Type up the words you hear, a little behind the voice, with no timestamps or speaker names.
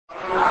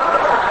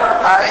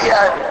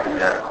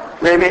Yeah,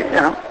 maybe,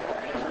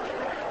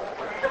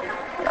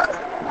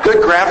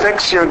 good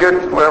graphics,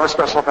 good whatever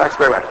special effects.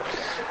 Very well.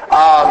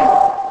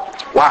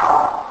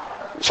 Wow.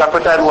 Should I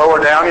put that lower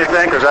down, you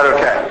think, or is that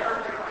okay?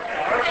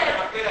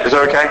 Is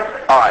that okay?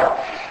 All right.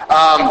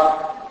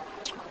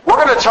 We're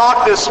going to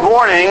talk this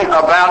morning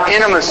about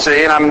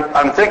intimacy, and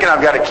I'm thinking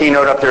I've got a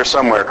keynote up there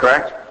somewhere,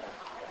 correct?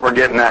 We're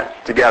getting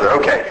that together.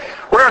 Okay.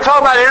 We're going to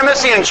talk about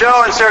intimacy, and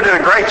Joe and Sarah did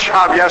a great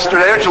job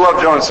yesterday. Don't you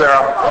love Joe and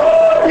Sarah?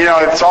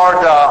 It's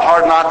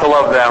hard not to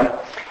love them.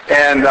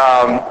 And,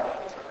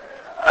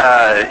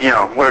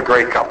 what a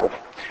great couple.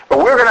 But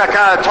we're going to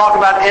kind of talk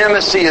about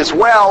intimacy as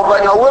well,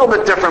 but in a little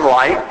bit different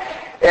light.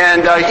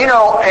 And,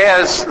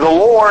 as the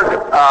Lord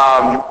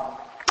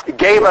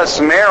gave us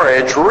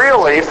marriage,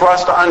 really, for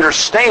us to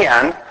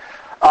understand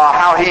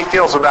how He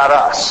feels about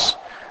us.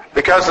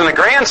 Because in the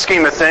grand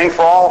scheme of things,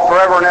 for all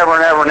forever and ever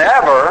and ever and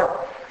ever,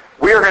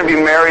 we are going to be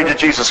married to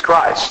Jesus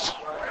Christ.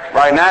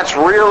 Right? And that's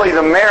really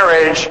the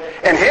marriage,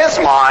 in His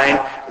mind,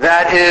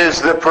 that is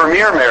the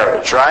premier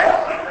marriage, right?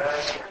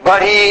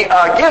 But He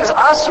gives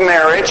us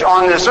marriage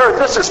on this earth.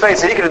 Let's just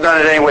face it, He could have done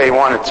it any way He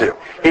wanted to.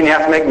 He didn't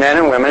have to make men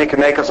and women. He could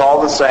make us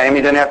all the same.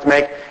 He didn't have to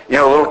make,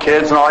 little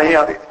kids and all.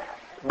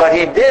 But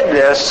He did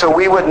this so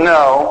we would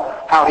know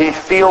how He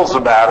feels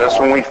about us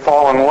when we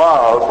fall in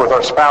love with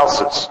our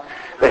spouses.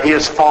 That He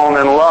has fallen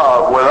in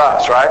love with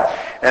us, right?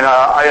 And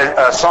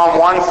Psalm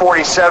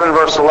 147,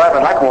 verse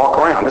 11. I can walk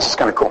around. This is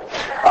kind of cool.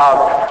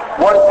 Psalm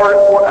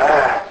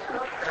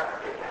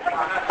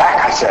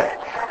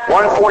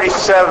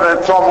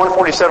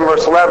 147,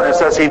 verse 11, it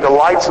says, He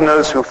delights in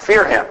those who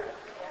fear Him.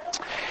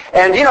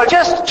 And,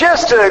 just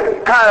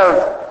to kind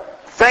of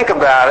think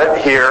about it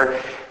here,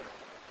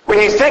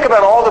 when you think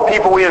about all the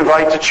people we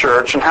invite to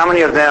church and how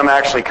many of them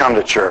actually come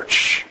to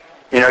church,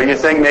 you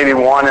think maybe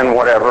 1 in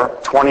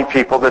 20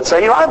 people that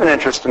say, I have an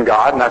interest in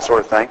God and that sort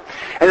of thing.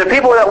 And the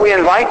people that we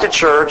invite to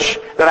church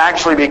that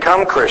actually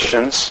become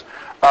Christians,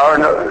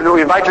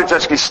 we invite to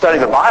actually study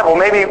the Bible,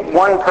 maybe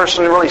one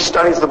person really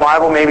studies the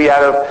Bible, maybe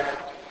out of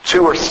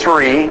 2 or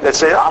 3 that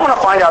say, I want to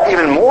find out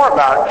even more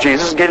about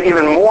Jesus, get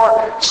even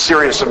more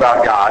serious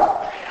about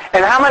God.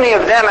 And how many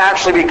of them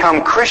actually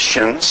become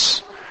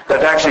Christians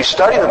that actually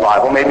study the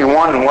Bible, maybe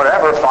 1 in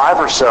 5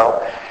 or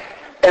so.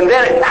 And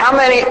then how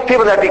many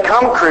people that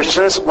become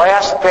Christians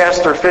last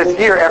past their 5th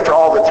year after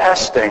all the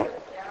testing?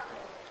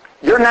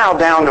 You're now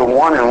down to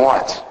 1 in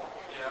what?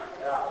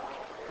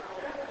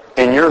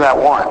 And you're that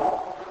 1.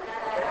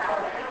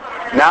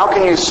 Now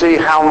can you see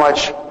how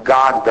much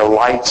God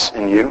delights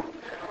in you?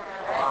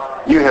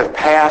 You have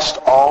passed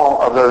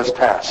all of those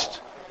tests.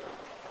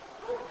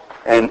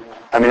 And,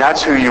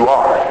 that's who you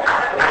are.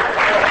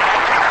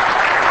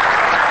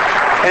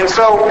 And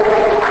so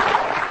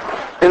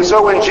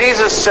when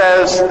Jesus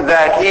says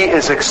that He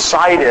is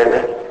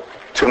excited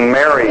to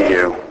marry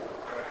you,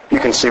 you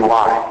can see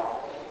why.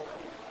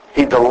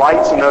 He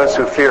delights in those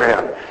who fear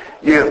Him.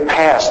 You have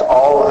passed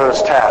all of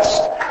those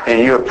tests, and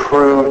you have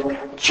proved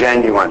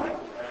genuine.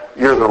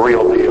 You're the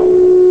real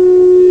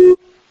deal.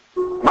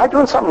 Am I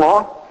doing something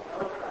wrong?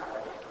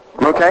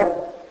 I'm okay?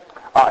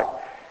 All right.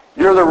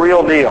 You're the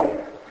real deal.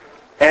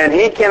 And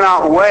He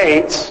cannot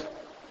wait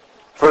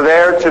for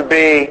there to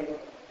be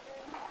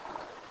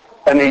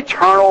an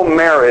eternal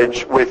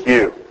marriage with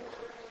you.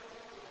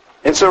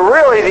 And so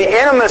really the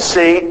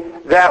intimacy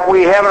that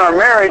we have in our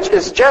marriage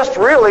is just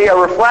really a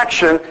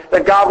reflection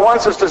that God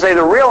wants us to say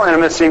the real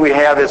intimacy we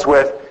have is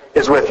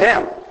with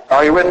Him.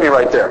 Are you with me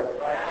right there?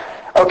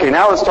 Okay,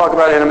 now let's talk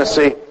about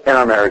intimacy in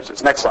our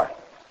marriages. Next slide.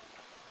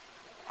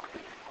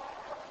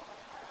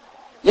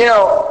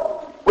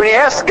 When you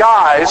ask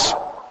guys,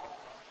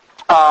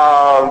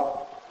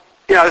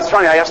 it's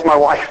funny, I asked my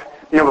wife,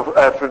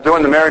 for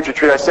doing the marriage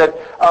retreat, I said,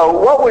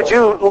 what would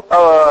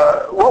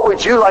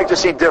you like to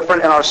see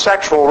different in our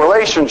sexual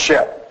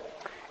relationship?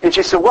 And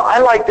she said, well, I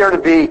like there to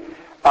be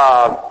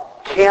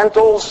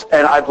candles,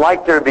 and I'd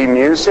like there to be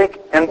music.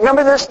 And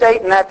remember this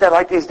date and that, I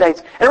like these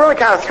dates. And it really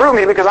kind of threw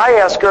me because I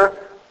asked her,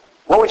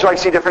 what would you like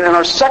to see different in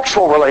our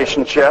sexual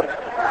relationship?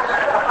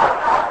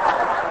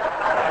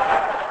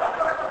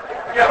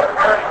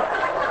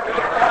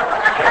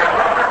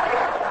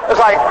 It's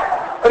like,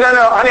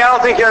 no, honey, I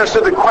don't think you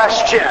understood the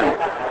question.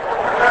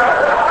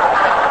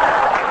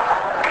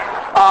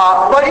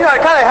 But it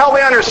kind of helped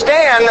me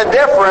understand the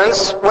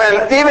difference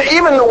when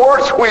even the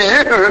words we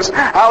use,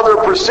 how they're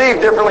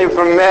perceived differently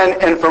from men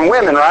and from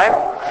women, right?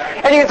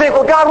 And you think,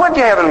 well, God, what do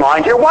you have in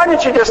mind here? Why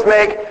didn't you just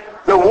make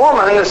the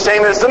woman the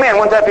same as the man?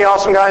 Wouldn't that be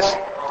awesome, guys?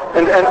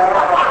 And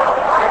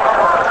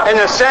in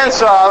the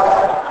sense of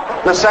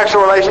the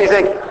sexual relation, you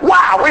think,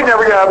 wow, we'd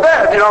never get out of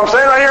bed. You know what I'm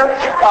saying right here?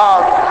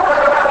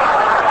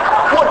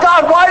 Well,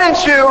 God, why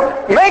didn't you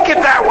make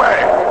it that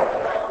way?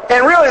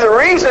 And really the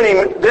reason He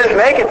didn't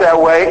make it that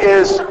way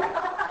is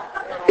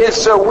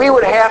so we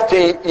would have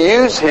to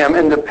use Him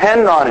and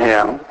depend on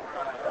Him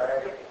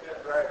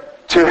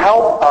to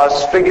help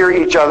us figure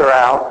each other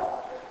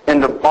out and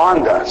to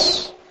bond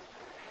us.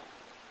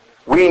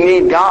 We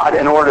need God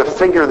in order to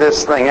figure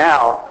this thing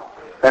out,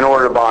 in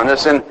order to bond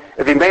us. And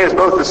if He made us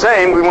both the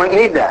same, we wouldn't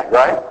need that,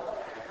 right?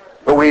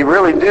 but we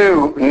really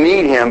do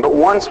need him. But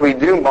once we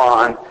do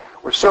bond,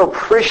 we're so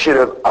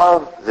appreciative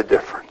of the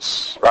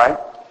difference, right?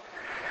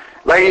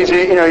 Ladies,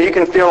 you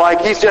can feel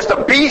like he's just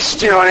a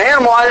beast, an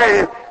animal.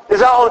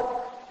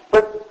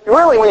 But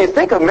really, when you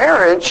think of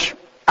marriage,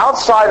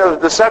 outside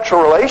of the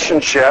sexual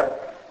relationship,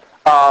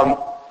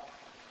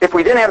 if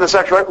we didn't have the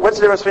sexual, what's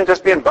the difference between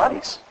just being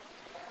buddies?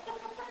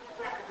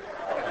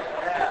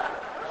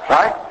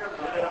 Right?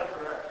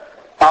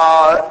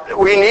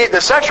 We need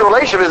the sexual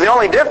relationship is the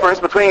only difference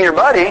between your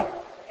buddy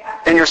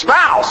and your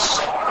spouse.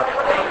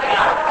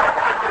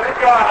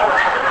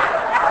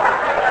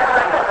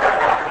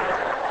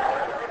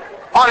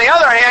 On the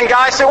other hand,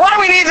 guys say, why do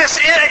we need this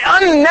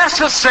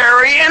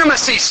unnecessary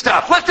intimacy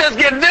stuff? Let's just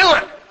get to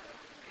it.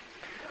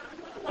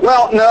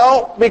 Well,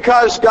 no,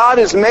 because God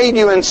has made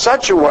you in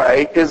such a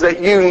way is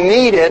that you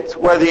need it,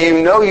 whether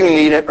you know you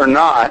need it or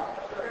not.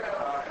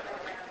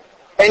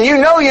 And you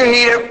know you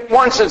need it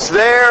once it's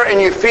there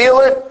and you feel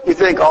it. You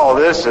think, oh,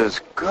 this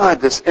is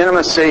good, this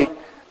intimacy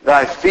that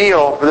I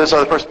feel for this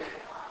other person.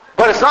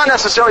 But it's not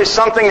necessarily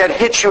something that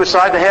hits you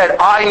aside the head.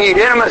 I need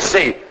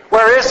intimacy.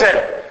 Where is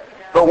it?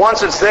 But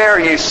once it's there,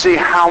 you see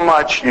how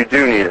much you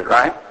do need it,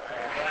 right?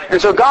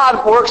 And so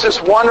God works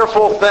this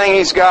wonderful thing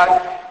He's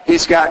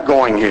got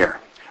going here.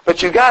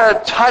 But you've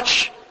got to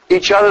touch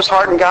each other's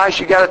heart, and guys,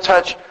 you've got to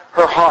touch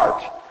her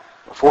heart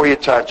before you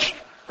touch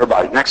her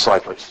body. Next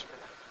slide, please.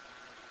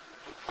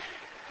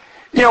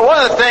 One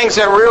of the things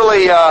that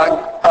really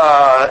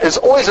has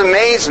always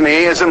amazed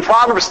me is in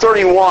Proverbs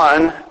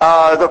 31,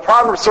 the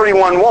Proverbs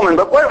 31 woman.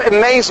 But what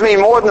amazed me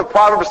more than the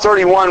Proverbs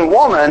 31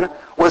 woman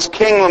was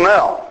King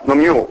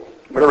Lemuel,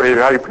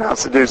 whatever how you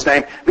pronounce the dude's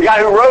name. The guy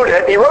who wrote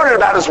it, he wrote it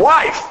about his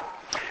wife.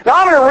 Now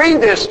I'm going to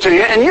read this to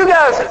you, and you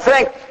guys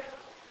think,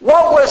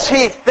 what was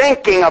he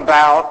thinking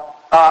about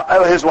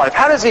his wife?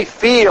 How does he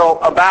feel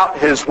about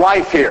his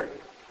wife here?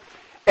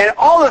 And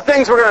all the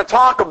things we're going to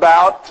talk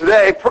about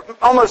today,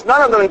 almost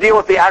none of them deal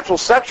with the actual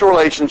sexual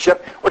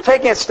relationship. We're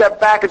taking a step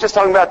back and just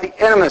talking about the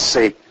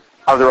intimacy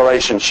of the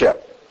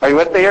relationship. Are you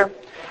with me here?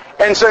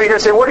 And so you're going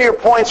to say, what are your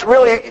points?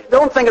 Really,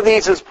 don't think of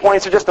these as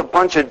points. They're just a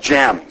bunch of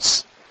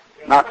gems,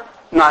 not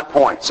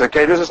points.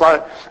 Okay, there's a lot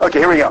of, okay,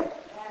 here we go.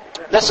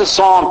 This is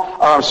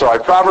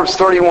Proverbs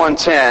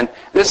 31:10.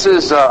 This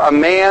is a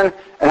man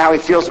and how he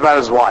feels about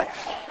his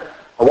wife.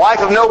 A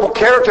wife of noble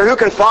character, who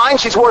can find?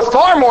 She's worth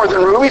far more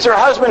than rubies. Her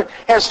husband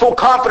has full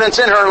confidence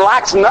in her and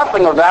lacks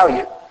nothing of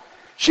value.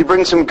 She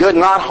brings him good,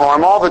 not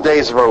harm, all the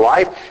days of her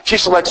life. She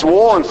selects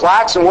wool and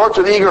flax and works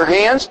with eager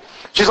hands.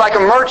 She's like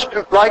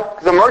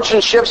the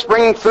merchant ships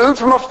bringing food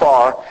from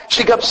afar.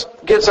 She gets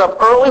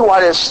up early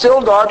while it is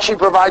still dark. She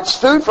provides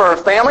food for her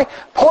family,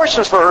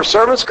 portions for her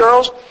servants'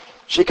 girls.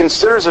 She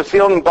considers a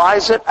field and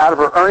buys it. Out of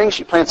her earnings,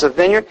 she plants a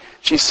vineyard.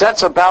 She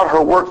sets about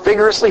her work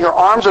vigorously. Her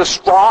arms are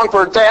strong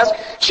for her task.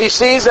 She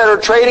sees that her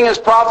trading is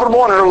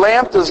profitable, and her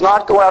lamp does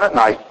not go out at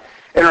night.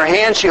 In her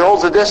hand, she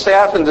holds the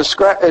distaff and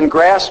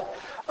grasps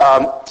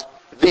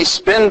the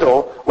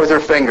spindle with her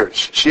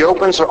fingers. She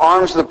opens her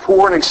arms to the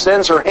poor and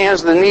extends her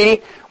hands to the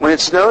needy. When it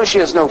snows, she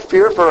has no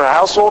fear for her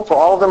household, for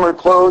all of them are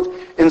clothed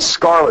in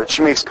scarlet.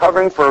 She makes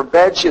covering for her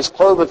bed. She is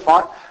clothed with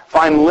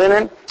fine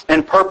linen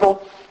and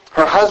purple.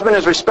 Her husband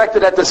is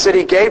respected at the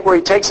city gate, where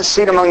he takes a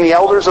seat among the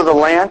elders of the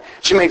land.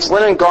 She makes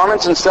linen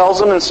garments and sells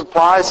them and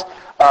supplies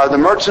the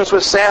merchants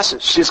with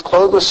sashes. She is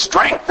clothed with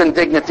strength and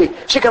dignity.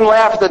 She can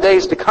laugh at the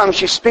days to come.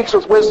 She speaks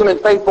with wisdom, and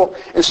faithful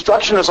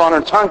instruction is on her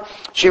tongue.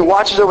 She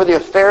watches over the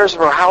affairs of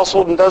her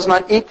household and does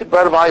not eat the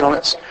bread of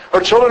idleness.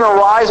 Her children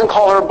arise and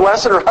call her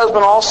blessed, her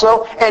husband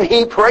also, and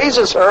he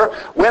praises her.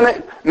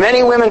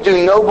 Many women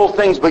do noble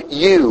things, but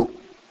you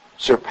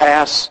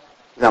surpass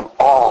them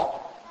all.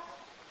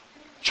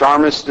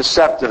 Charm is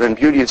deceptive and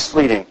beauty is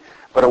fleeting,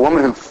 but a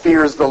woman who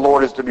fears the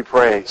Lord is to be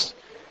praised.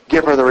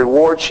 Give her the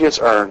reward she has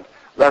earned.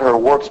 Let her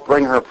works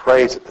bring her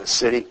praise at the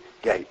city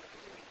gate.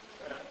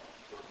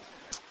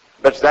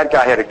 Bet you that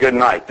guy had a good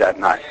night that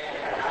night.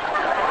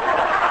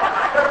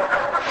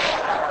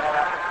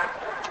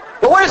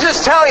 But what does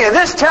this tell you?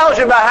 This tells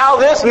you about how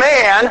this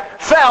man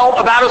felt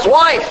about his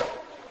wife.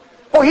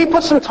 Well, he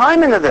put some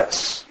time into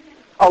this.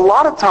 A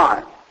lot of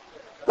time.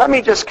 Let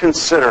me just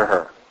consider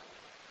her.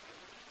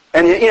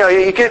 And,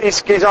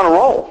 he's on a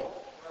roll.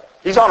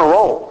 He's on a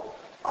roll.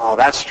 Oh,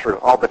 that's true.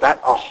 Oh, but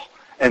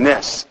and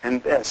this,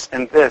 and this,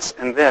 and this,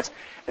 and this,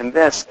 and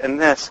this, and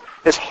this.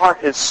 His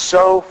heart is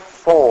so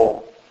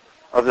full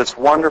of this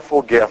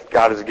wonderful gift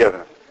God has given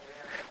him.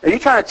 Are you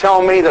trying to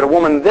tell me that a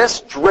woman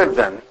this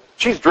driven,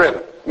 she's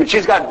driven. I mean,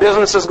 she's got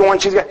businesses going,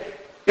 are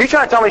you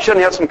trying to tell me she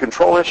doesn't have some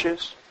control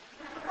issues?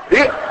 Are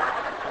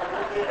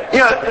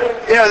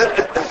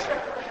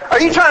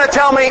you trying to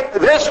tell me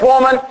this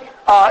woman,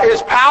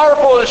 as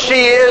powerful as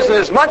she is, and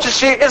as much as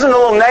she isn't a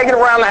little negative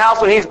around the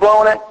house when he's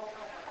blowing it?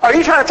 Are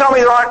you trying to tell me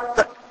there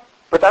aren't?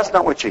 But that's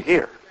not what you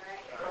hear.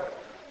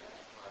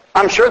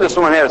 I'm sure this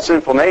woman had a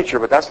sinful nature,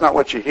 but that's not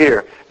what you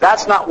hear.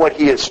 That's not what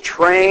he has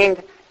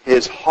trained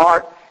his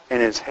heart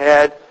and his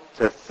head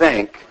to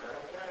think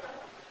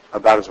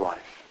about his wife.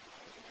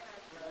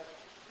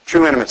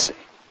 True intimacy.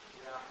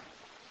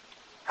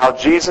 how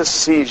Jesus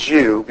sees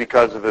you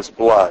because of his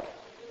blood.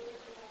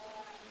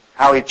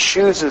 How he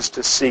chooses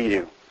to see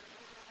you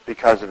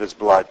because of his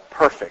blood.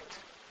 Perfect.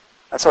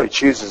 That's how he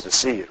chooses to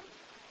see you.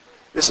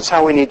 This is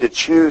how we need to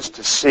choose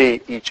to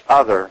see each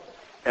other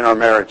in our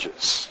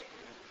marriages.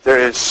 There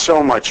is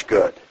so much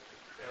good.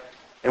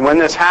 And when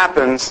this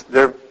happens,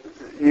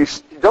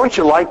 don't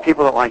you like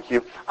people that like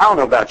you? I don't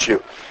know about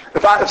you.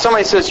 If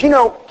somebody says,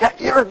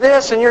 you're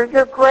this and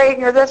you're great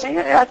and you're this, and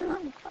I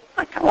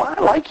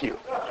like you.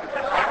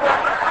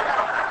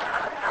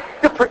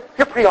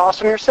 You're pretty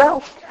awesome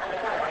yourself.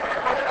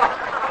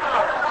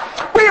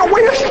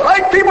 We just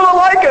like people that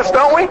like us,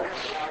 don't we?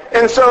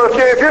 And so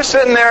if you're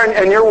sitting there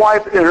and your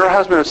wife and your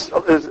husband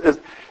is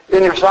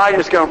in your side, you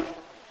just go,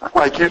 I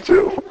like you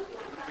too.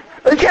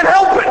 You can't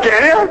help it,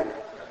 can you?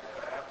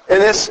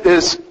 And this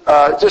is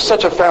just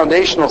such a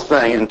foundational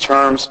thing in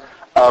terms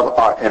of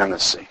our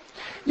intimacy.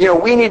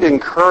 We need to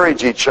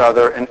encourage each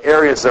other in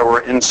areas that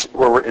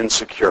where we're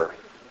insecure.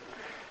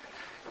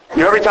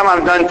 Every time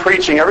I'm done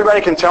preaching,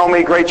 everybody can tell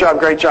me, great job,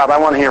 great job. I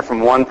want to hear from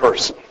one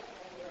person.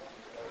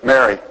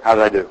 Mary, how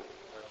did I do?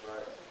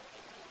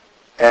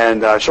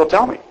 And she'll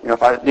tell me.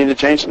 If I need to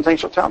change some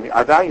things, she'll tell me.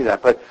 I value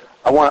that. But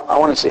I want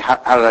to see, how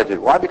did I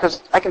do? Why?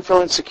 Because I can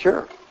feel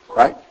insecure,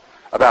 right,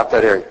 about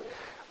that area.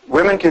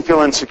 Women can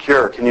feel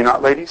insecure. Can you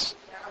not, ladies?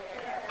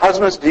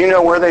 Husbands, do you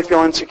know where they feel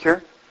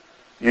insecure?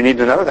 You need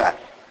to know that.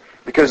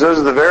 Because those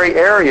are the very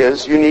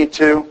areas you need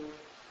to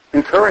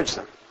encourage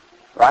them,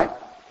 right?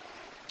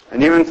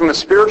 And even from a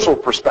spiritual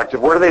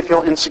perspective, where do they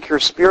feel insecure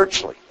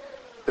spiritually?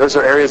 Those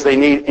are areas they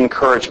need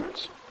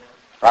encouragement,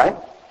 right?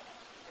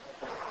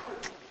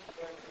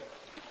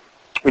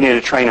 We need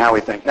to train how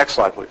we think. Next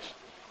slide, please.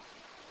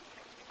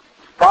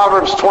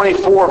 Proverbs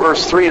 24,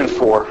 verse 3 and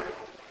 4.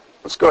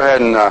 Let's go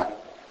ahead and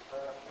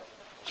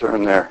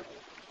turn there.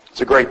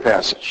 It's a great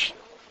passage.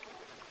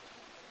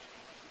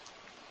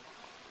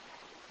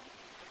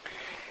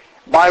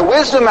 By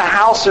wisdom a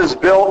house is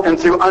built, and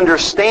through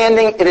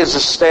understanding it is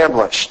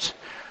established.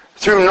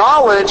 Through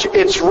knowledge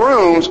its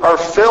rooms are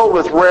filled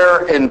with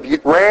rare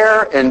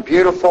and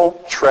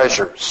beautiful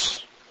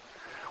treasures.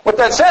 What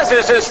that says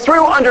is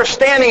through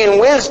understanding and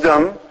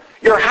wisdom,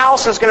 your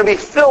house is going to be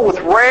filled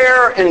with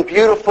rare and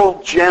beautiful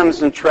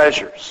gems and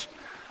treasures.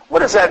 What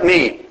does that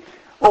mean?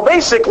 Well,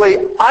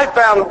 basically, I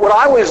found what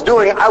I was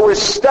doing, I was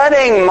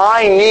studying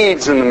my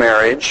needs in the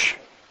marriage,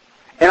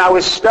 and I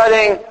was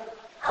studying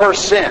her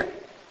sin.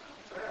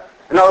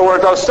 In other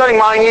words, I was studying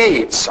my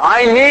needs.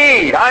 I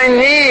need.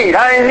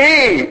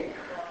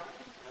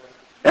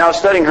 And I was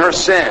studying her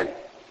sin.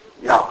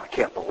 No, I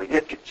can't believe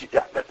it.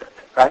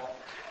 Right?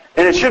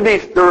 And it should be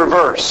the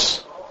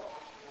reverse.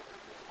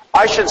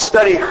 I should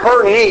study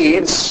her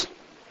needs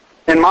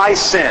and my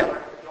sin.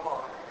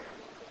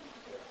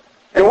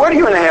 And what are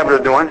you in the habit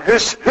of doing?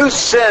 Whose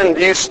sin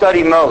do you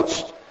study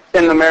most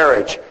in the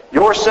marriage?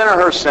 Your sin or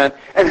her sin?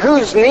 And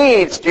whose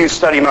needs do you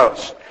study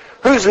most?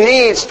 Whose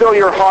needs fill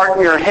your heart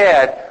and your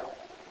head?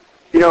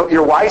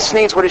 Your wife's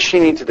needs, what does she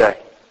need today?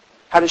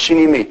 How does she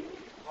need me?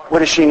 What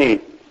does she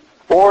need?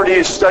 Or do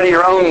you study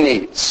your own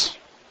needs?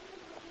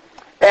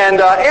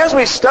 And as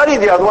we study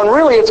the other one,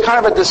 really it's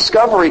kind of a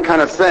discovery kind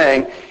of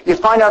thing. You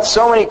find out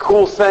so many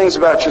cool things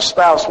about your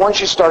spouse once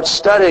you start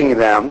studying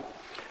them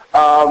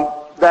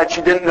that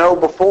you didn't know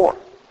before.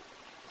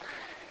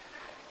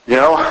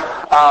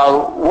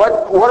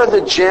 What are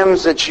the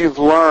gems that you've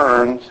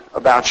learned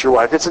about your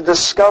wife? It's a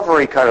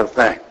discovery kind of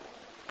thing.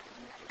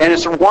 And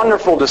it's a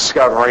wonderful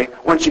discovery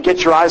once you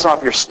get your eyes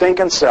off your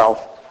stinking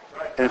self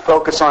and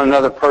focus on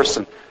another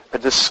person. A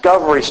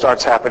discovery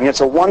starts happening. It's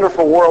a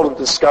wonderful world of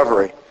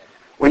discovery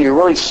when you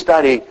really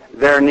study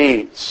their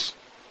needs.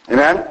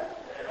 Amen?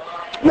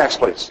 Next,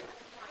 please.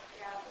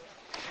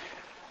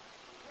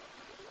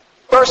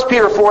 1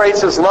 Peter 4:8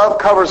 says, love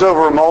covers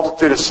over a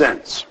multitude of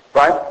sins.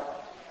 Right?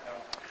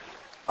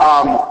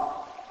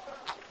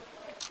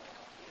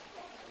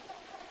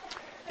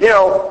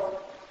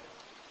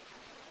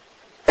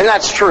 And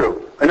that's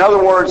true. In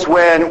other words,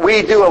 when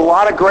we do a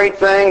lot of great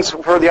things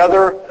for the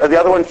other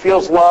one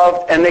feels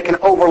loved, and they can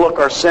overlook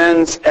our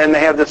sins, and they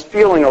have this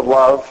feeling of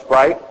love,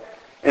 right?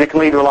 And it can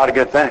lead to a lot of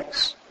good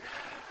things.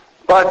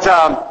 But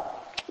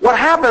what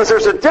happens,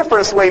 there's a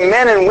difference the way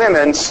men and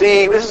women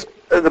see, this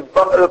is the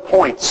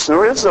points.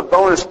 This is a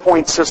bonus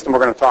point system we're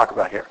going to talk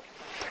about here.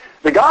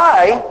 The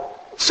guy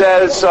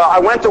says, I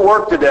went to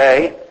work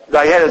today,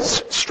 I had a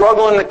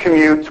struggle in the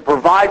commute to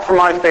provide for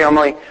my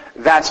family,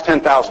 that's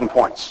 10,000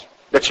 points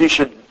that she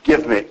should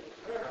give me.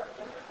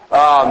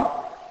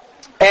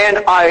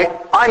 And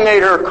I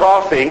made her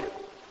coffee.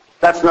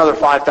 That's another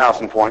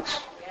 5,000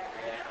 points.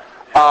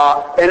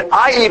 And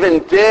I even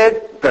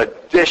did the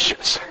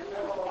dishes.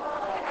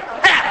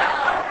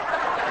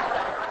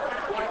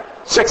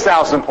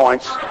 6,000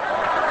 points.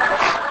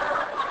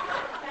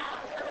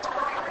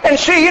 And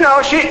she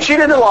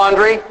did the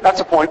laundry. That's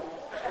a point.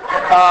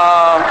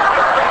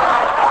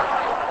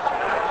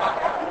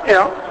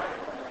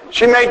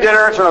 She made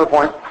dinner. It's another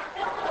point.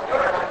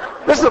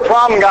 This is the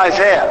problem guys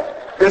have.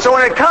 And so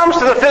when it comes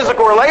to the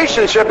physical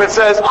relationship, it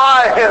says,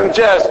 I am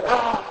just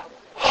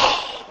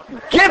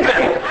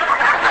given.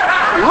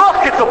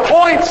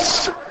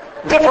 points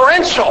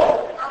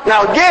differential.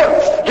 Now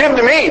give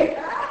to me.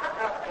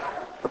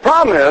 The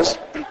problem is,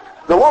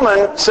 the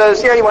woman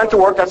says, yeah, you went to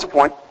work, that's a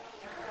point.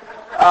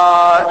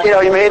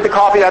 You made the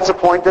coffee, that's a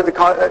point. Did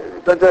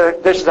the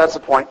dishes, that's a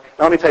point.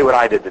 Now let me tell you what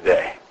I did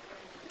today.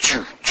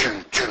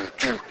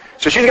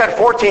 So she's got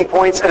 14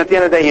 points, and at the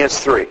end of the day, he has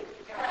 3.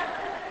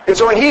 And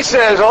so when he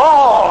says,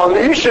 oh,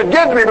 you should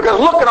give to me because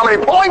look at how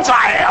many points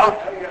I have.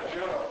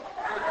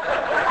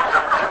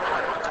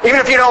 Even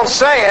if you don't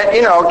say it,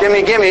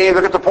 gimme,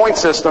 look at the point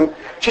system.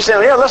 She's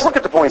saying, yeah, let's look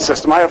at the point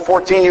system. I have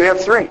 14, you have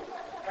 3. Now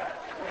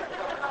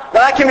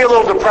that can be a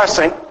little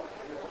depressing.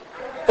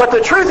 But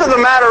the truth of the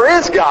matter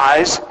is,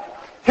 guys,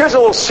 here's a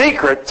little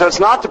secret, so it's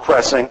not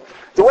depressing.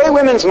 The way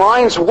women's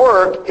minds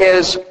work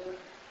is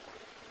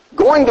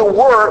going to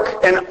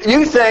work, and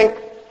you think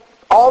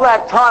all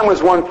that time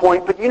was 1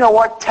 point, but you know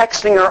what?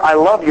 Texting her, I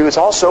love you, is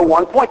also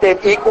 1 point. They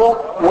have equal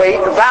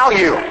weight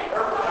value.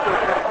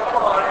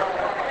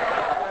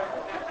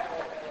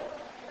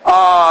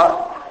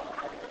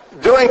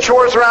 Doing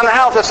chores around the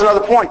house, that's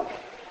another point.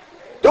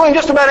 Doing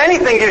just about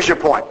anything gives you a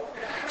point.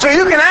 So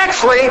you can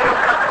actually...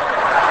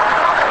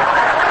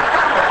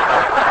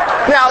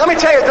 Now, let me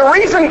tell you, the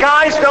reason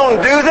guys don't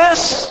do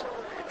this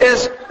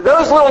is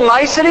those little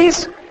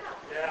niceties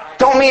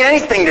don't mean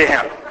anything to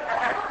him.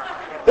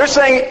 They're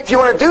saying, if you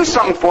want to do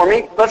something for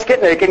me, let's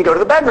get naked and go to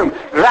the bedroom.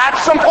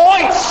 That's some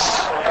points.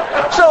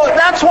 So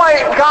that's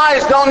why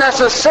guys don't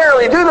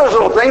necessarily do those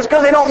little things,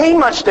 because they don't mean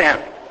much to him.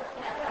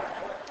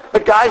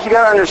 But guys, you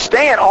got to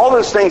understand, all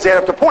those things add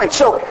up to points.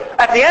 So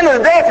at the end of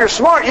the day, if you're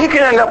smart, you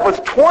can end up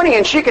with 20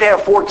 and she could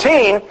have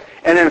 14,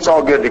 and then it's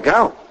all good to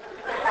go.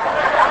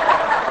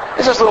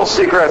 It's just a little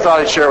secret I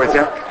thought I'd share with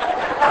you.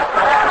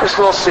 Just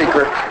a little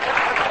secret.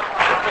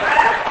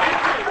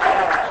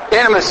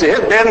 Intimacy.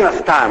 It's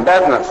business time.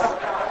 Business.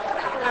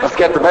 Let's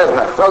get to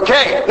business.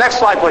 Okay, next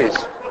slide, please.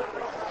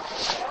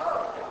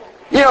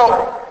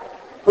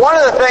 One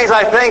of the things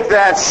I think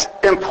that's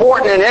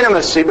important in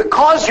intimacy,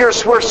 because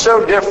we're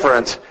so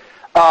different,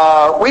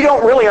 we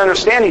don't really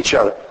understand each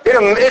other.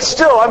 It's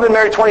still, I've been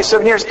married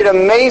 27 years, it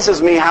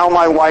amazes me how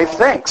my wife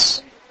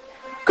thinks.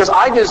 Because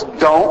I just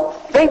don't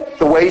think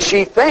the way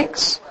she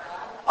thinks.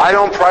 I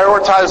don't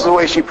prioritize the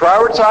way she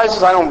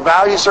prioritizes. I don't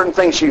value certain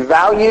things she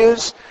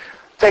values.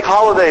 Take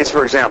holidays,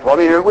 for example. I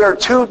mean, we are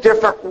 2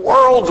 different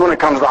worlds when it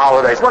comes to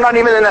holidays. We're not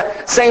even in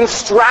the same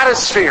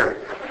stratosphere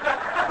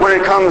when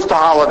it comes to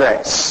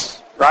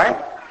holidays, right?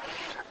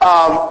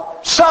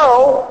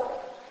 So,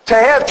 to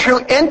have true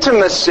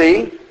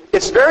intimacy,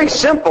 it's very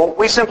simple.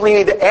 We simply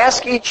need to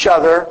ask each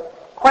other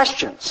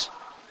questions.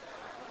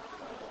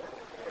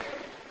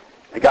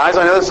 Hey guys,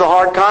 I know this is a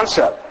hard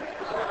concept.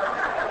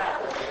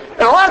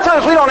 And a lot of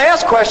times we don't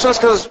ask questions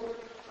because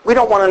we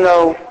don't want to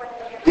know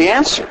the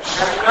answers.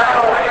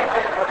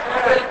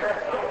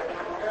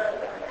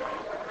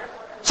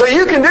 So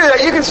you can do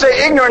that. You can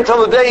stay ignorant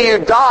until the day you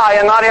die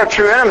and not have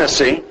true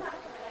intimacy.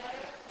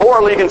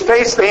 Or you can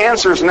face the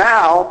answers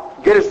now,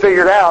 get it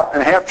figured out,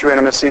 and have true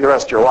intimacy the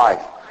rest of your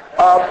life.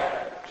 Up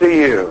to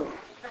you.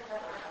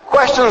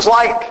 Questions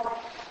like,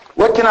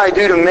 what can I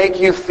do to make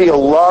you feel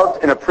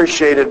loved and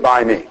appreciated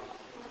by me?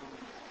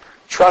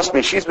 Trust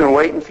me, she's been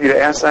waiting for you to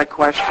ask that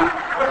question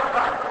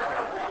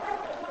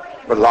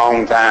for a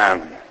long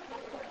time.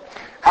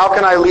 How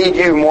can I lead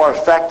you more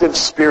effective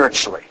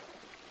spiritually?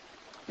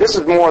 This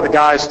is more the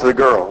guys to the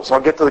girls.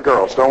 I'll get to the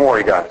girls. Don't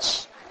worry,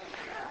 guys.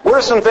 What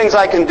are some things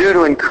I can do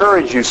to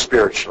encourage you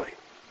spiritually?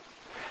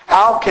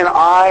 How can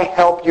I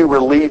help you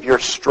relieve your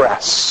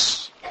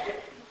stress?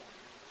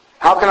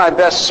 How can I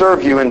best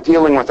serve you in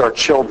dealing with our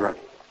children?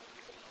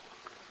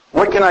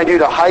 What can I do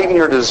to heighten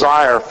your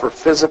desire for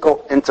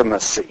physical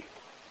intimacy?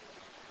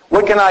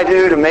 What can I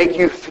do to make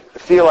you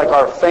feel like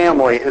our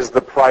family is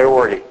the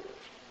priority?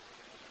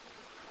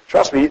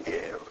 Trust me,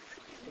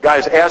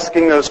 guys,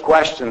 asking those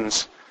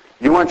questions,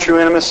 you want true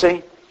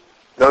intimacy?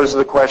 Those are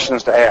the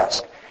questions to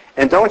ask.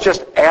 And don't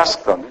just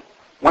ask them.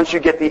 Once you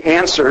get the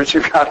answers,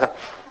 you've got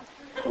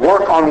to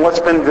work on what's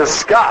been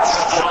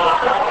discussed.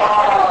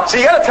 So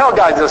you got to tell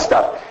guys this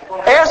stuff.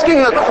 Asking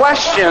the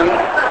question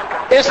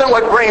isn't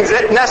what brings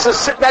it.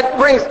 That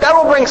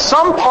will bring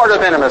some part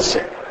of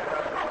intimacy.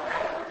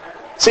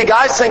 See,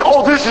 guys think,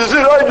 oh, this is it.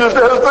 I just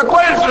asked the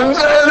questions.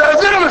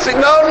 That's intimacy.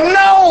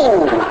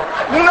 No.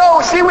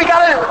 See, we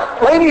got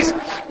to, ladies,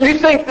 you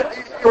think that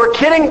we're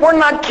kidding? We're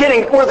not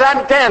kidding. We're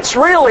that dense.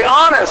 Really,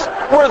 honest.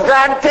 We're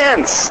that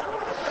dense.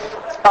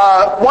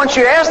 Once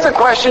you ask the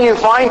question, you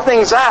find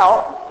things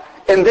out,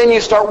 and then you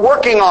start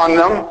working on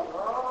them,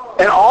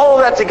 and all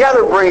of that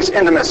together brings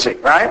intimacy,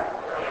 right?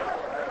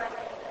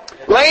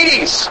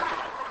 Ladies,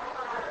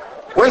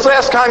 when's the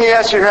last time you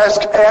asked your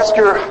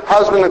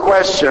husband the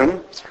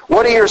question,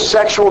 what are your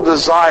sexual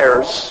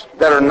desires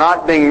that are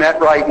not being met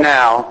right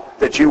now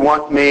that you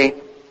want me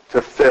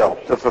to fulfill?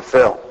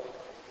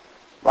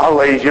 A lot of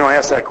ladies, you don't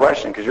ask that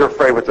question because you're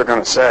afraid what they're going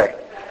to say.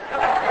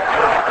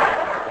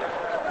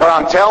 But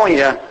I'm telling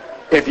you,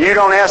 if you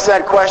don't ask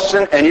that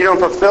question and you don't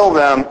fulfill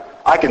them,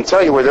 I can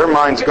tell you where their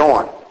mind's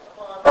going,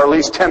 or at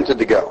least tempted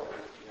to go.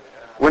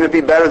 Wouldn't it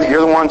be better that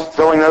you're the one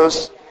fulfilling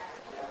those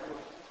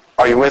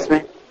Are you with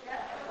me?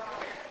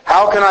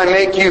 How can I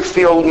make you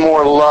feel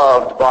more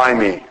loved by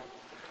me?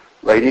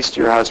 Ladies,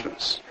 to your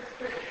husbands.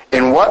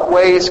 In what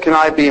ways can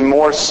I be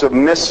more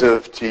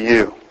submissive to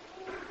you?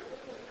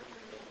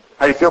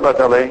 How do you feel about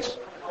that, ladies?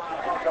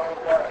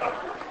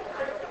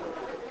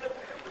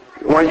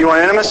 You want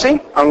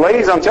intimacy?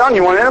 Ladies, I'm telling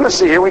you, you want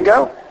intimacy. Here we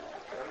go.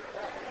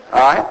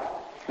 All right.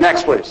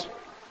 Next, please.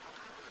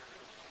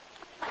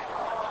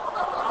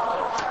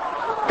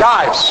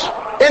 Guys,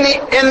 in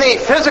the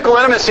physical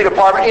intimacy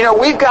department,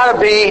 we've got to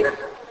be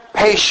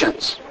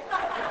patient.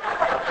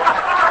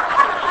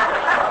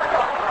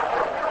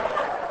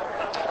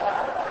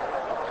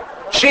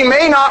 She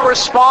may not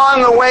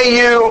respond the way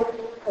you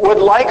would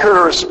like her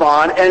to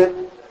respond,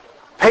 and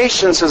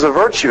patience is a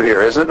virtue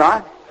here, is it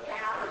not?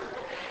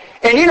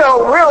 And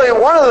really,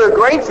 one of the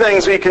great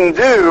things we can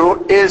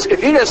do is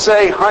if you just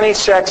say, honey,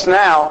 sex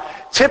now,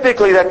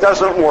 typically that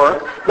doesn't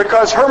work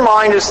because her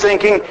mind is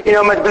thinking,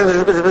 remember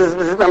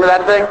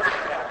that thing?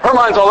 Her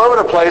mind's all over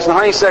the place, and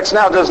honey, sex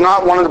now does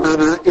not want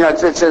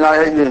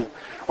to,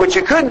 what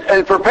you could,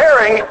 and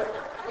preparing,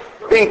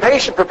 being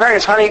patient, preparing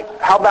is, honey,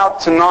 how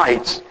about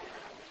tonight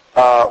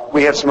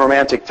we have some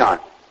romantic time?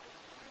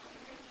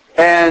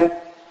 And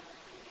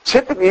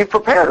typically you've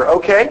prepared her.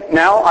 Okay,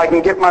 now I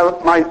can get my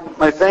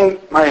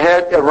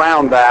head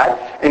around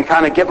that and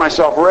kind of get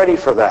myself ready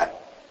for that.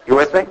 You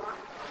with me?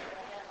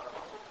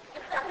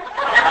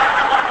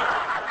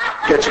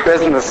 Get your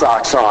business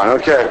socks on.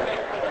 Okay.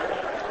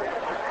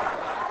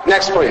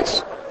 Next,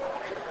 please.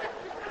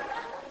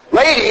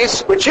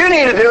 Ladies, what you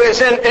need to do is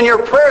in your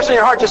prayers in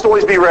your heart, just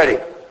always be ready.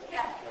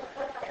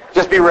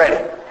 Just be ready.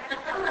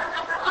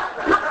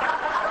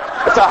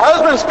 If the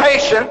husband's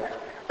patient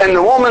and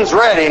the woman's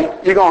ready,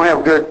 you're going to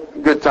have a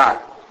good time.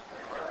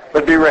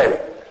 But be ready.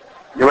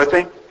 You with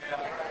me?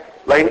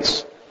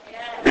 Ladies,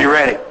 be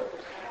ready.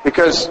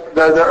 Because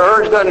the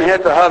urge doesn't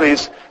hit the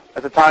hubbies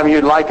at the time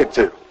you'd like it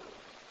to.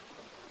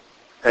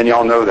 And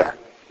y'all know that.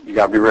 You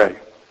got to be ready.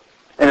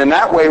 And in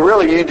that way,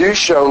 really, you do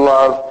show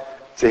love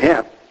to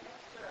him.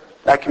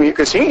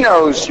 Because he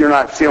knows you're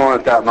not feeling it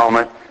at that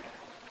moment,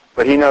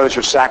 but he knows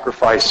you're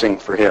sacrificing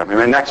for him.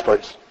 Amen. Next,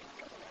 please.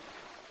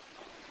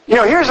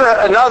 Here's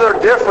another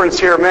difference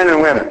here, men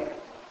and women,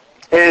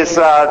 is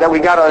that we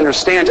got to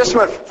understand, just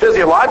from a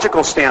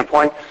physiological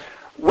standpoint,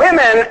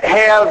 women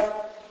have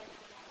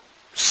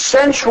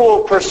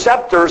sensual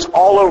perceptors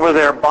all over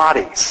their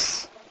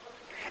bodies.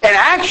 And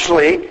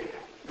actually,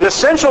 the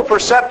sensual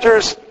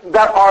perceptors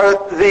that are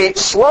the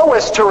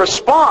slowest to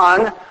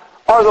respond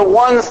are the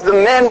ones the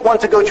men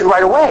want to go to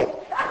right away.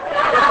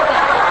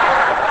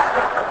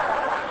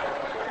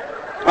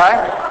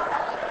 Right?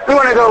 We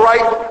want to go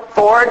right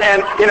for it,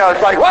 and,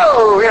 it's like,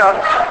 whoa,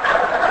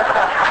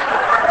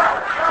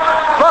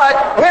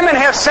 But women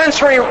have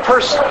sensory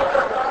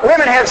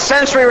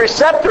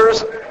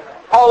receptors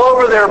all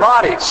over their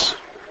bodies.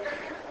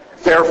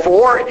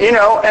 Therefore,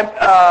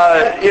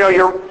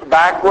 your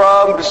back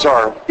rubs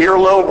or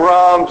earlobe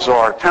rubs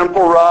or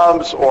temple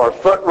rubs or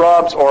foot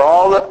rubs or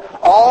all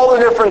the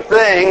different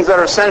things that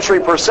are sensory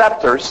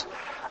perceptors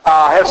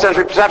have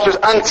sensory perceptors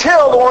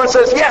until the woman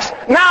says, yes,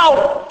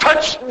 now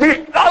touch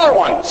the other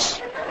ones.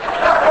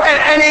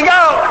 And you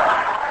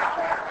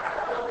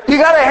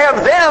got to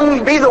have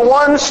them be the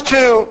ones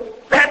to,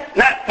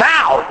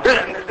 now,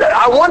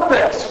 I want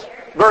this.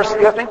 Verse,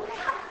 you think?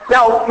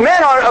 Now,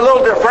 men are a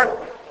little different.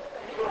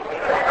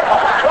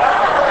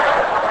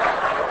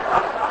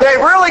 They've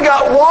really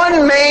got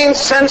one main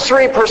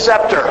sensory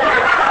perceptor.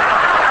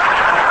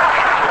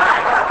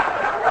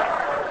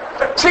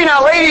 See,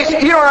 now, ladies,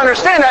 you don't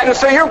understand that, and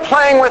so you're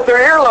playing with their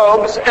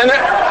earlobes, and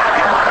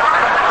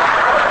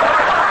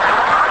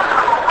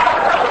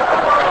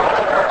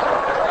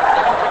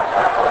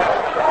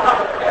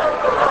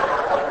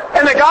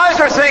the guys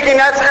are thinking,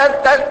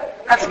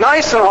 that's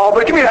nice and all,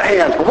 but give me that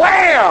hand.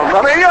 Wham!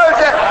 I mean,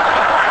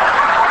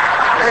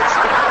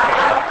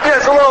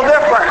 it's a little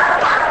different.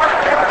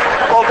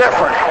 A little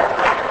different.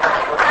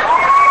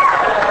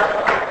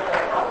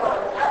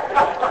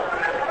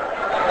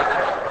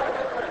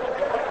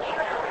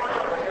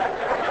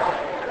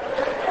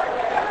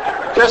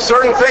 Just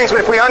certain things,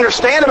 if we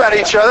understand about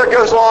each other, it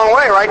goes a long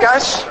way, right,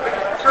 guys?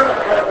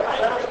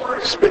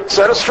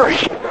 Set us free.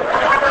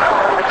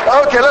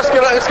 Okay, let's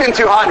get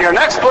too hot in here.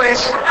 Next,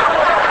 please.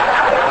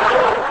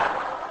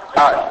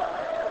 All right.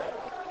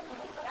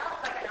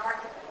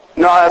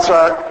 No, that's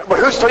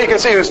you can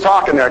see who's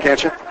talking there,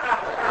 can't you?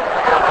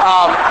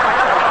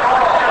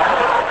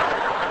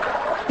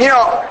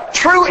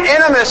 True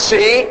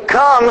intimacy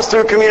comes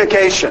through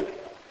communication.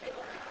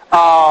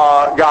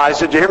 Guys,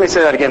 did you hear me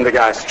say that again to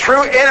guys?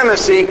 True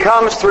intimacy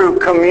comes through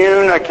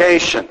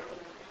communication.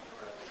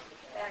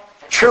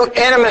 True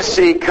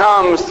intimacy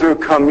comes through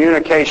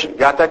communication.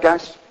 Got that,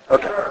 guys?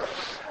 Okay.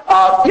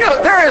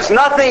 There is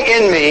nothing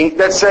in me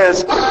that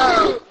says,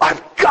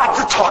 I've got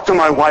to talk to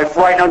my wife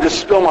right now, just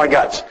spill my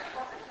guts.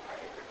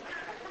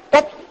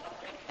 That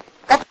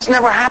just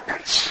never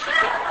happens.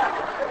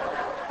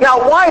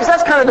 Now, wives,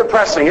 that's kind of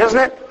depressing, isn't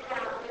it?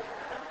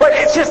 But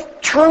it's just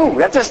true.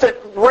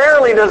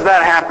 Rarely does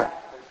that happen.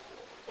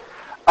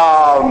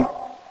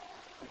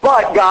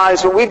 But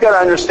guys, what we've got to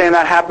understand,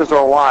 that happens in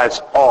our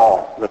lives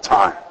all the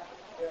time.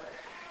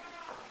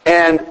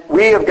 And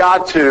we have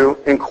got to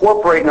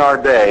incorporate in our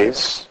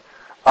days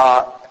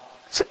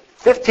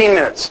 15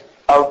 minutes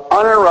of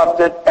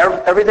uninterrupted,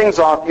 everything's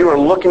off, you are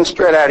looking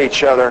straight at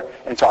each other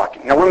and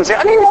talking. Now women say,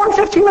 I need more than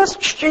 15 minutes.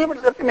 Gee,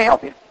 let me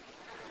help you.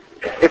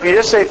 If you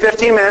just say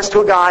 15 minutes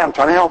to a guy, I'm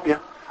trying to help you.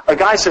 A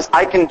guy says,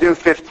 I can do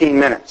 15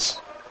 minutes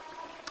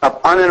of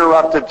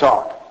uninterrupted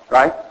talk,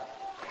 right?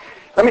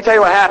 Let me tell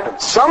you what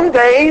happens. Some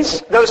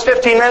days, those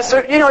 15 minutes,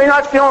 you're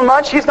not feeling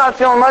much, he's not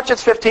feeling much,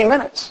 it's 15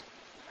 minutes.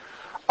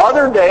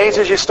 Other days,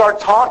 as you start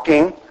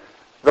talking,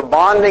 the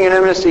bonding and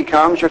intimacy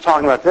comes, you're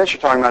talking about this,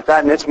 you're talking about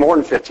that, and it's more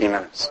than 15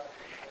 minutes.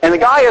 And the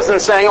guy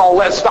isn't saying, oh,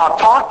 let's stop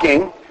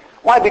talking.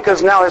 Why?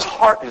 Because now his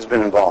heart has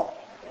been involved.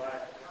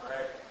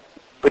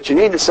 But you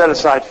need to set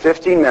aside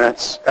 15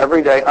 minutes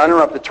every day,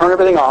 uninterrupted, turn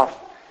everything off,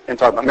 and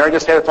talk about it. Mary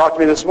just had to talk to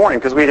me this morning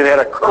because we had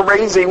a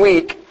crazy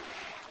week.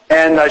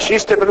 And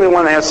she's typically the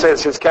one that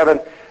says, Kevin,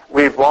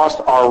 we've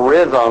lost our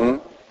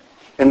rhythm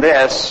in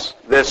this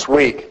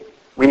week.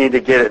 We need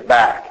to get it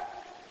back.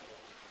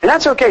 And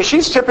that's okay.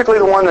 She's typically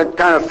the one that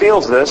kind of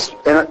feels this.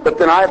 But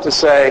then I have to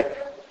say,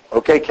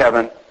 okay,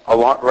 Kevin,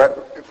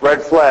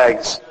 red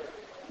flags.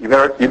 You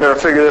better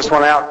figure this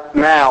one out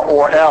now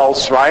or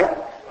else, right?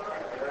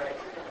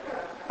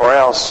 Or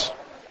else.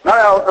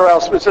 Not or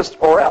else, but just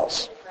or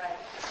else.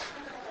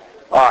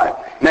 All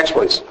right. Next,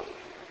 please.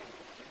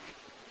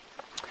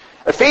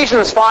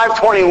 Ephesians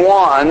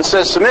 5:21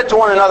 says, submit to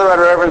one another out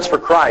of reverence for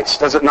Christ.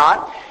 Does it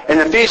not? And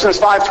Ephesians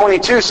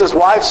 5:22 says,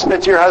 wives,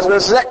 submit to your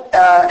husbands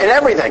in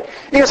everything.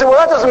 You can say, well,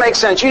 that doesn't make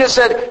sense. You just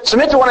said,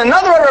 submit to one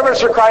another out of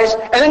reverence for Christ,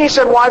 and then you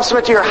said, wives,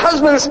 submit to your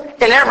husbands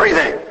in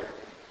everything.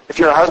 If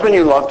you're a husband,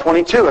 you love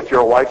 22. If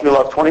you're a wife, you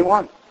love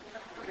 21.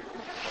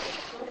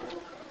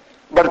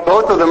 But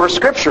both of them are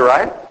Scripture,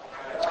 right?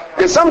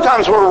 And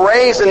sometimes we're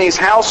raised in these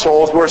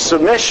households where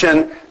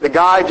submission, the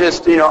guy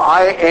just,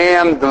 I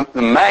am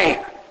the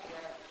man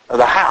of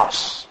the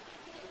house.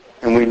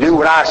 And we do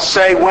what I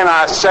say, when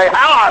I say,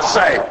 how I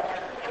say.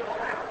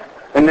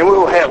 And then we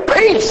will have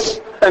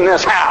peace in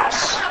this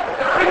house.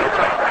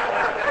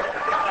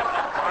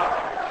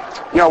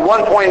 At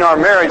one point in our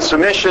marriage,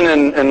 submission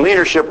and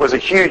leadership was a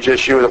huge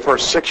issue the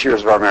first 6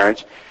 years of our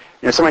marriage.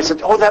 Somebody said,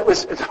 that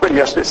was,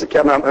 yesterday, said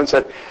Kevin, and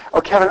said,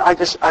 Kevin,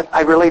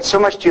 I relate so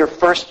much to your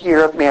first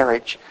year of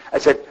marriage. I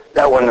said,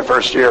 that wasn't the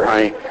first year,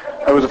 honey.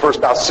 It was the first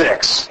about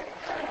 6.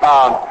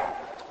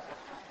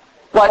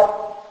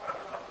 But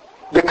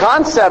the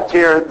concept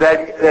here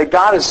that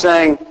God is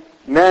saying,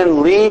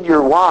 men, lead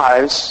your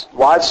wives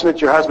submit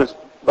to your husbands,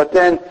 but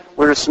then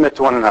we're to submit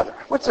to one another.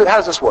 How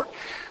does this work?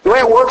 The way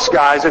it works,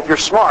 guys, if you're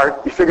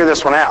smart, you figure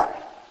this one out.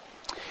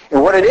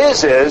 And what it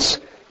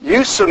is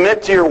you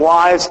submit to your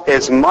wives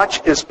as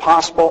much as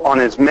possible on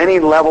as many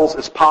levels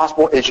as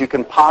possible as you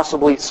can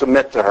possibly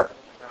submit to her.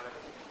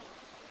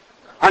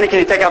 Honey, can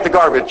you take out the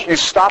garbage? You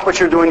stop what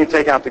you're doing, you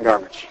take out the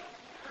garbage.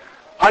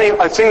 Honey,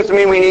 it seems to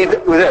me we need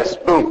this.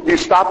 Boom. You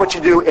stop what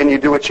you do and you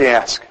do what you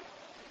ask.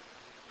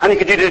 Honey,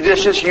 could you do the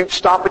dishes? You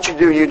stop what you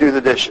do, you do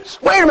the dishes.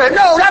 Wait a minute.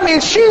 No, that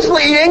means she's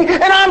leading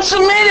and I'm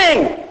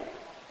submitting.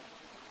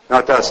 No,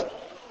 it doesn't.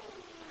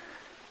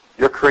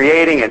 You're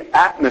creating an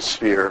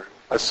atmosphere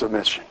of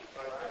submission.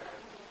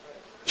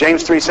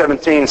 James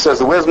 3:17 says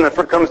the wisdom that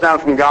comes down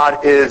from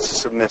God is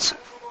submissive.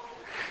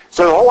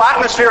 So the whole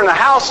atmosphere in the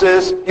house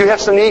is, you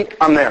have some need,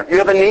 I'm there. You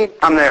have a need,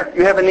 I'm there.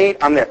 You have a need,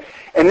 I'm there.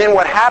 And then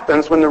what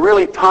happens when there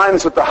really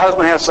times that the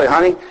husband has to say,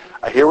 honey,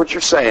 I hear what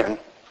you're saying,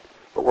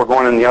 but we're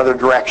going in the other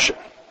direction.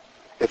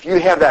 If you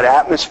have that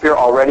atmosphere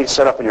already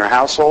set up in your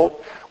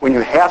household, when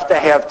you have to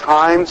have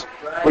times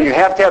when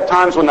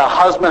the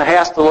husband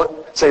has to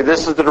say,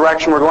 this is the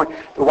direction we're going,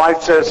 the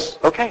wife says,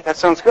 okay, that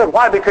sounds good.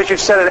 Why? Because you've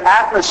set an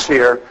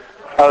atmosphere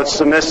of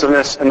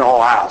submissiveness in the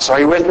whole house.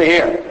 Are you with me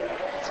here?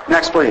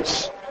 Next,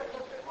 please.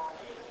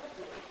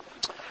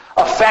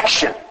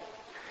 Affection.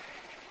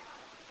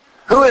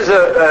 Who is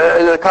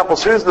the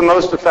couples? Who's the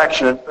most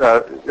affectionate?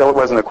 It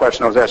wasn't a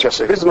question I was asked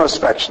yesterday. Who's the most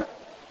affectionate?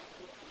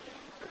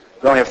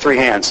 We only have 3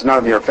 hands. None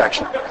of you are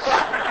affectionate.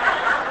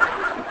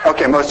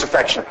 Okay, most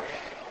affectionate.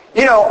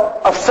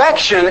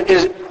 Affection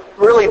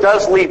really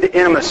does lead to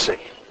intimacy.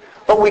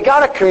 But we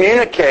got to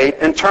communicate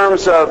in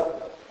terms of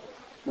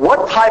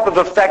what type of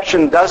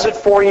affection does it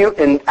for you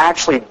and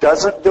actually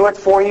doesn't do it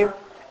for you,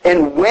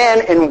 and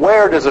when and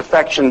where does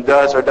affection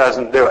does or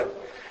doesn't do it.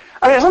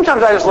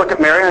 Sometimes I just look at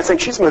Mary and I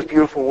think she's the most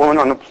beautiful woman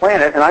on the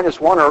planet, and I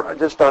just want her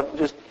just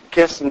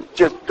kiss and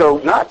just go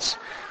nuts.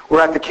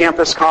 We're at the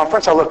campus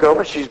conference. I look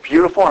over, she's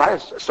beautiful, and I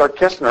just start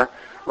kissing her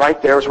right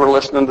there as we're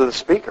listening to the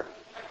speaker.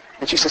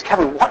 And she says,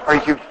 Kevin, what are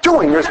you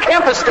doing? There's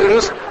campus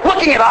students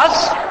looking at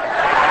us.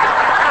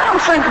 I'm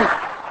thinking,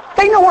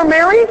 they know we're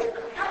married.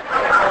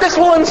 This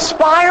will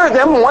inspire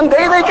them. One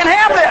day they can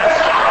have this.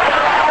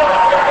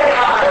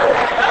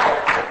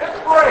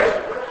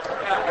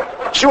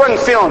 She wasn't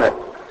feeling it.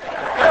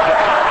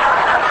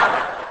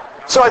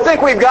 So I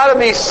think we've got to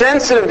be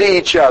sensitive to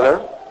each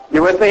other.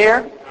 You with me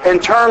here? In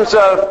terms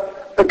of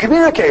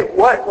communicate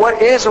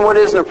what is and what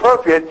isn't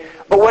appropriate.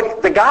 But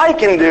what the guy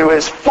can do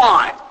is,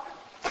 fine.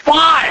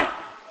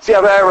 See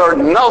if I ever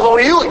nuzzle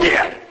you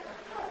again.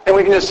 And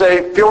we can just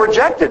say, feel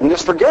rejected and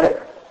just forget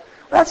it.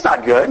 That's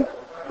not good,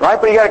 right?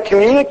 But you got to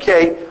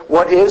communicate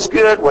what is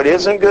good, what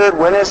isn't good,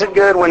 when is it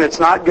good, when it's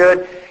not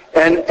good.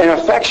 And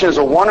affection is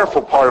a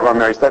wonderful part of our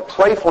marriage. That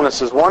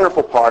playfulness is a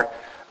wonderful part.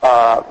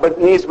 But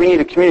we need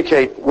to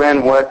communicate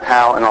when, what,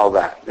 how, and all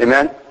that.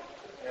 Amen?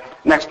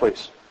 Next,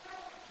 please.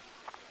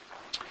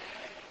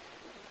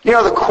 You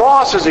know, the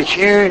cross is a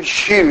huge,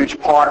 huge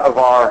part of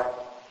our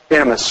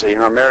intimacy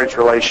and our marriage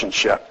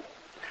relationship.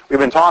 We've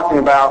been talking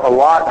about a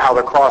lot how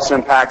the cross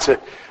impacts it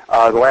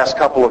the last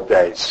couple of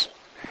days.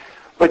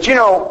 But you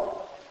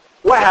know,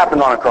 what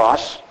happened on a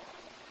cross?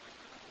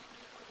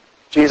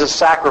 Jesus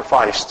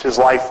sacrificed his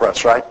life for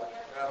us, right?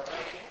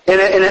 In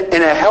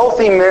a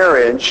healthy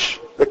marriage,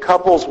 the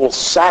couples will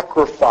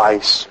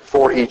sacrifice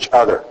for each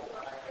other.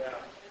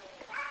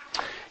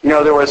 You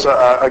know, there was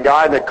a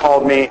guy that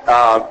called me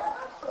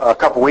a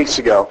couple weeks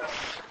ago,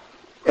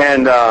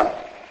 and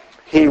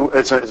he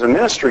is a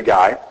ministry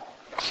guy,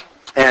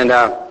 and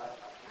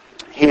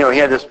he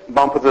had this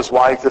bump with his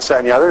wife, this, that,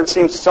 and the other. It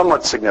seems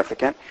somewhat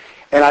significant.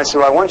 And I said,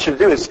 what I want you to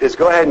do is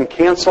go ahead and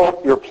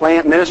cancel your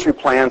ministry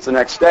plans the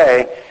next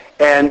day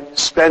and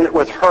spend it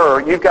with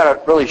her. You've got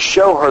to really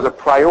show her the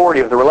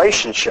priority of the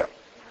relationship.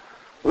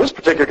 Well, this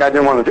particular guy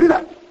didn't want to do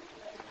that.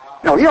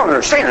 No, you don't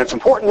understand. It's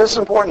important. This is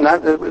important.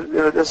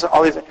 This,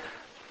 all these things.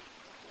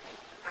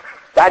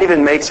 That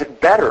even makes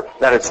it better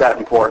that it's that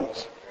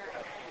important.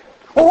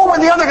 Well, what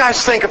would the other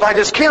guys think if I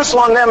just cancel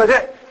on them?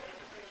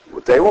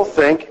 What they will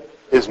think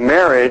is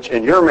marriage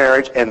and your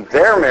marriage and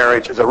their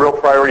marriage is a real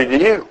priority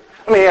to you.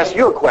 Let me ask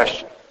you a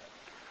question.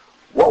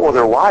 What will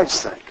their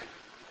wives think?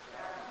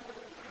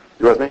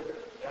 You with me?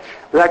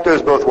 That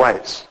goes both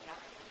ways.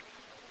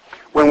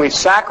 When we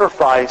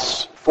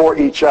sacrifice for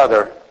each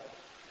other,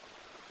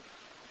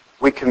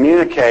 we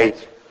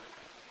communicate,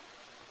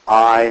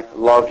 I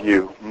love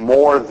you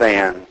more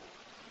than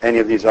any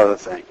of these other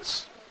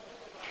things.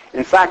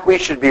 In fact, we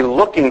should be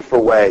looking for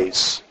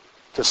ways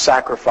to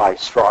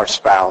sacrifice for our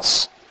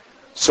spouse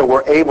so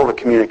we're able to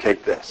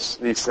communicate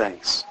these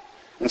things.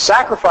 And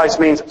sacrifice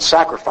means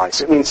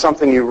sacrifice. It means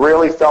something you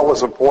really felt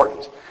was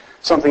important,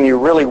 something you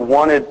really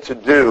wanted to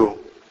do,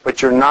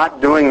 but you're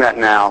not doing that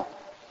now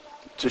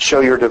to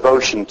show your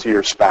devotion to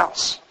your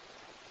spouse.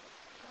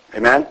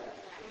 Amen?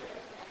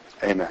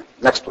 Amen.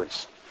 Next,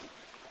 please.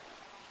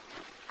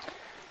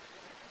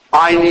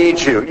 I need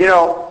you. You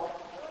know,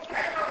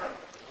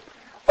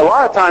 a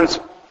lot of times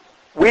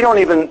we don't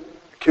even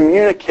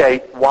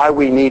communicate why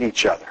we need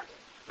each other.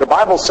 The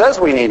Bible says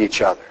we need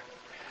each other.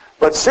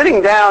 But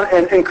sitting down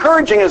and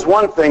encouraging is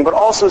one thing, but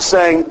also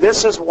saying,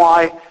 this is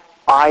why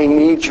I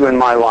need you in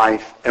my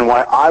life and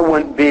why I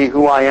wouldn't be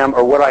who I am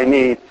or what I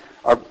need,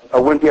 or I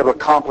wouldn't be able to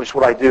accomplish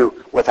what I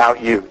do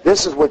without you.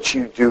 This is what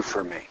you do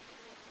for me.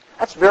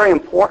 That's very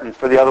important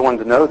for the other one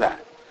to know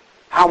that.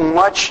 How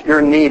much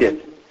you're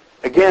needed,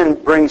 again,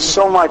 brings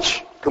so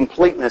much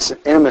completeness and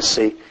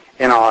intimacy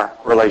in our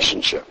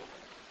relationship.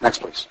 Next,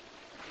 please.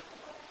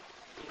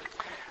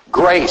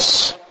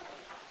 Grace.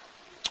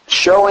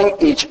 Showing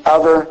each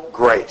other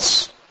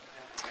grace.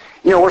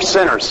 You know, we're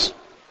sinners.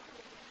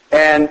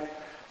 And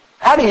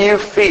how do you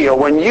feel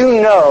when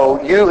you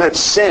know you have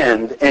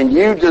sinned and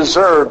you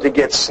deserve to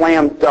get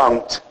slam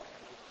dunked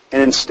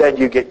and instead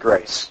you get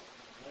grace?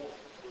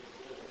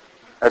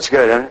 That's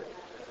good, isn't it?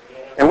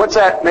 And what's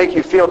that make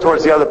you feel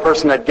towards the other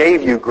person that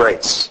gave you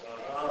grace?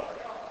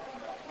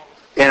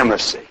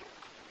 Intimacy.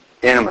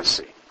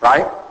 Intimacy,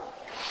 right?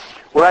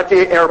 We're at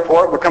the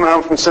airport. We're coming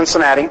home from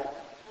Cincinnati.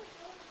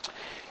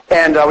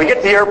 And we get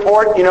to the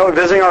airport, you know,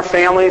 visiting our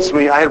families.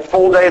 I had a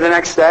full day the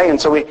next day, and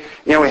so we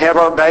have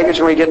our baggage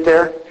when we get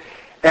there.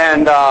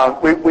 And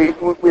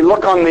we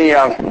look on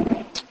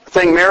the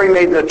thing. Mary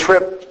made the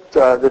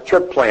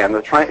trip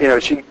plan.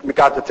 She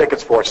got the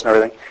tickets for us and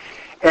everything.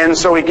 And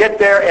so we get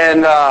there,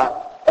 and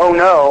oh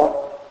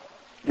no,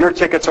 your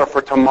tickets are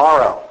for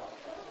tomorrow.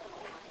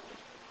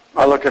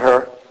 I look at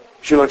her.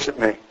 She looks at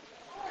me.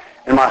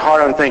 In my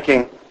heart, I'm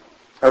thinking,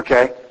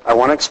 okay, I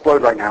want to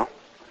explode right now.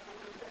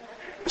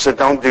 I said,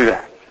 don't do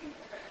that.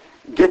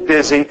 Get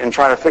busy and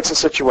try to fix the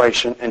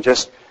situation and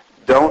just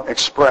don't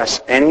express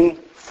any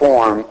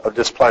form of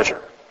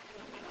displeasure.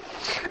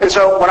 And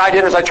so what I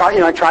did is I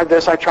tried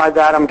this, I tried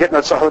that. I'm getting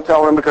us a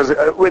hotel room because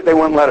they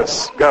wouldn't let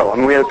us go. I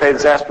mean, we had to pay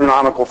this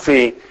astronomical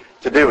fee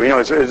to do. You know,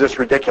 it was just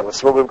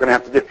ridiculous. What we were going to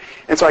have to do.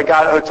 And so I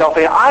got a hotel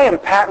fee. I am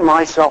patting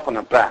myself on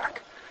the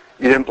back.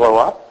 You didn't blow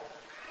up.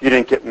 You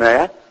didn't get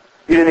mad.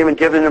 You didn't even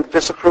give them a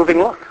disapproving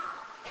look.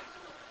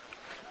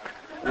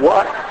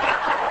 What?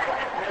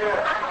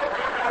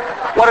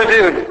 What a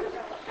dude.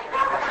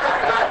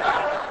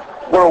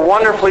 What a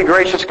wonderfully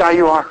gracious guy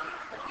you are.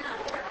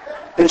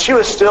 And she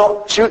was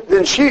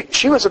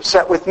she was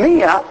upset with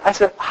me. I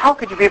said, how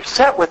could you be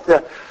upset with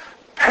the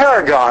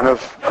paragon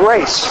of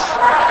grace?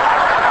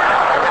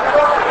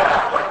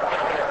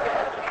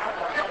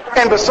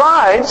 And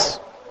besides,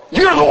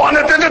 you're the one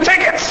that did the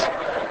tickets.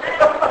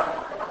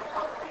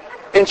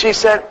 And she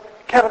said,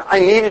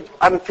 Kevin,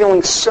 I'm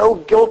feeling so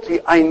guilty.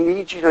 I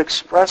need you to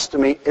express to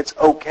me it's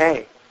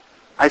okay.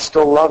 I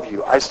still love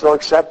you. I still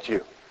accept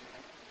you.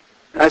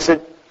 And I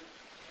said,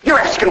 you're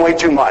asking way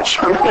too much.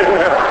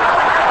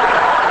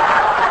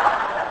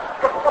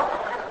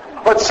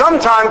 But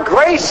sometimes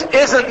grace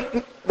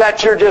isn't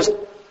that you're just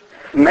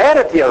mad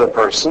at the other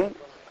person,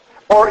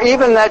 or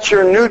even that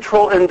you're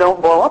neutral and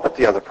don't blow up at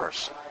the other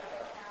person.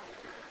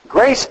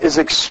 Grace is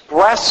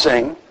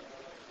expressing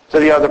to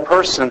the other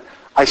person,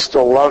 I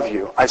still love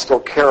you. I still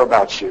care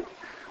about you.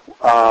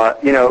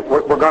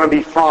 We're going to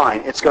be fine.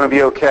 It's going to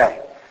be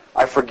okay.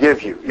 I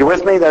forgive you. You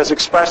with me? That is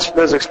expressed.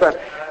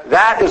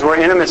 That is where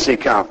intimacy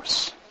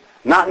comes,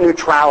 not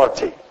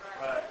neutrality.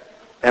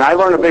 And I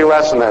learned a big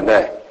lesson that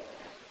day.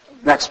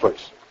 Next,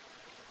 please.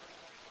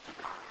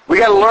 We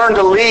got to learn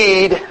to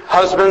lead,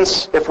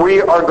 husbands, if we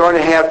are going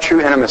to have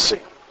true intimacy.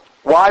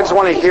 Wives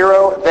want a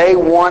hero. They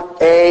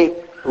want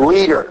a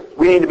leader.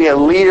 We need to be a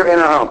leader in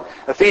our home.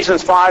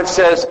 Ephesians 5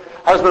 says,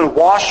 husband,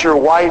 wash your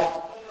wife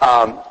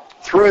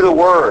through the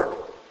Word,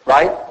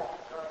 right?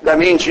 That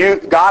means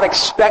God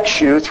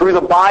expects you, through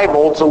the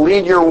Bible, to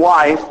lead your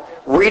wife,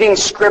 reading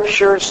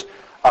Scriptures,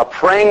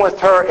 praying with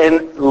her,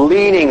 and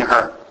leading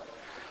her.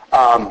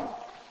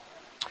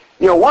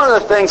 One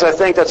of the things I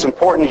think that's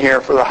important here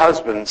for the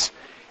husbands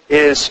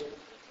is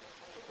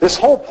this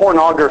whole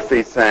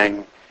pornography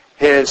thing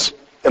has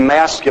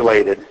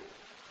emasculated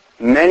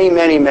many,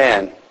 many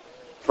men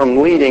from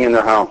leading in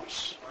their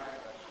homes.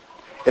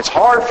 It's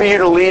hard for you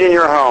to lead in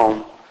your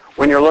home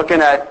when you're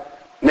looking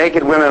at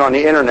naked women on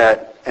the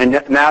internet,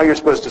 and now you're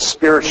supposed to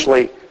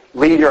spiritually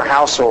lead your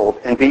household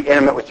and be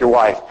intimate with your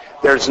wife.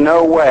 There's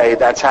no way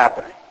that's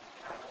happening.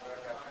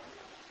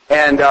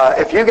 And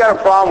if you got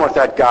a problem with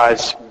that,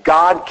 guys,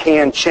 God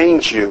can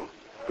change you,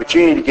 but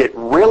you need to get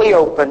really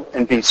open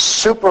and be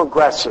super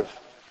aggressive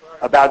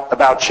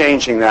about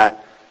changing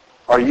that,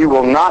 or you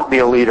will not be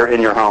a leader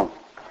in your home.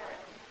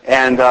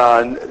 And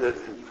there's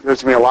going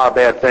to be a lot of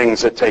bad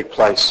things that take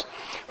place.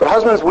 But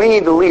husbands, we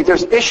need to lead.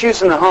 There's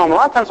issues in the home. A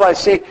lot of times when I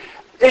see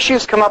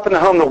issues come up in the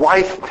home, the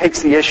wife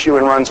takes the issue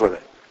and runs with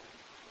it.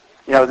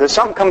 There's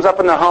something comes up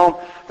in the home,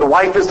 the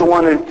wife is the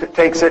one who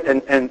takes it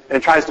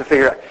and tries to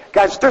figure it out.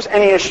 Guys, if there's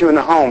any issue in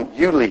the home,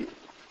 you lead.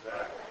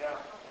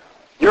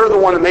 You're the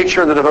one that makes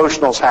sure the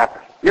devotionals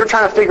happen. You're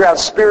trying to figure out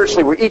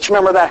spiritually where each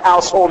member of that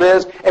household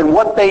is and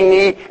what they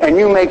need, and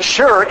you make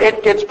sure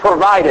it gets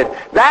provided.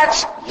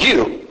 That's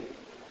you.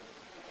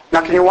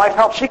 Now, can your wife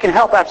help? She can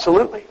help,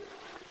 absolutely.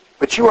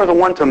 But you are the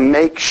one to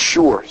make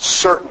sure,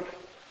 certain.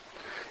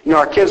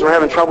 Our kids were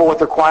having trouble with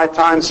their quiet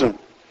times, and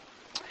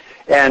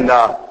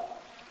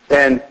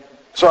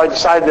so I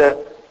decided to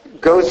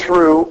go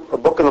through a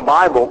book of the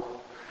Bible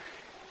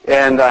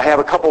and have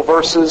a couple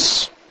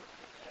verses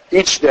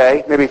each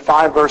day, maybe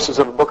 5 verses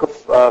of a book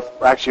of,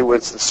 actually it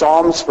was the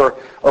Psalms for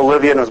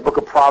Olivia, and it was a book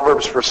of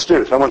Proverbs for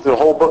Stu. So I went through the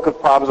whole book of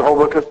Proverbs, the whole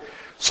book of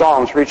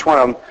Psalms for each one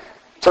of them,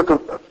 took a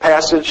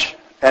passage,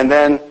 and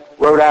then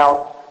wrote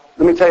out,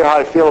 let me tell you how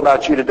I feel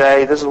about you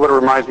today. This is what it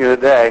reminds me of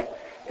today.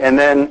 And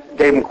then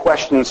gave them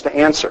questions to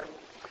answer.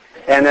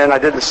 And then I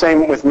did the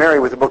same with Mary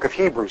with the book of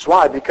Hebrews.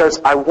 Why? Because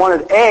I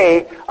wanted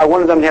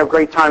them to have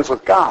great times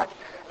with God.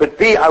 But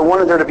B, I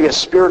wanted there to be a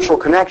spiritual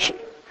connection.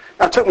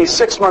 Now, it took me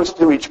 6 months to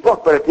do each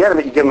book, but at the end of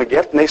it, you give them a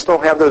gift, and they still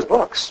have those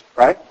books,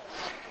 right?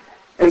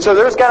 And so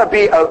there's got to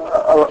be,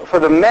 for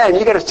the men,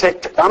 you got to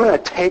take, I'm going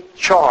to take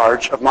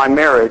charge of my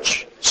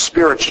marriage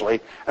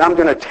spiritually, and I'm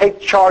going to take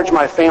charge of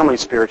my family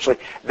spiritually.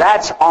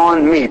 That's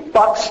on me.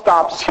 Buck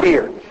stops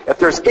here. If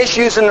there's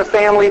issues in the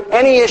family,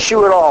 any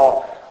issue at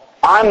all,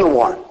 I'm the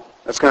one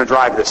that's going to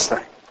drive this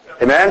thing.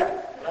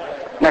 Amen?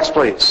 Next,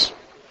 please.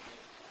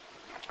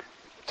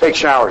 Take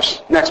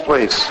showers. Next,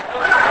 please.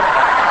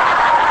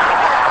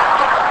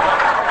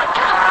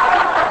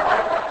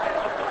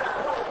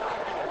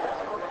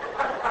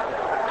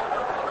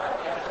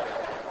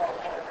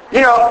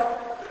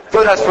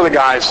 That's for the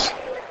guys.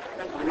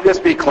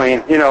 Just be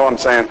clean. You know what I'm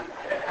saying.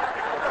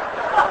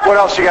 What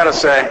else you got to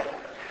say?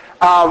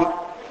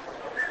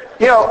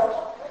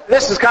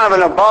 This is kind of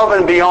an above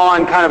and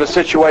beyond kind of a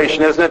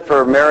situation, isn't it,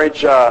 for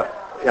marriage? That's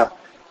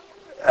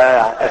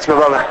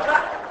above and.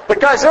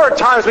 But guys, there are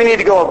times we need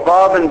to go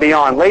above and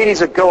beyond. Ladies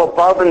that go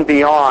above and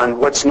beyond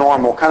what's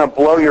normal, kind of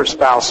blow your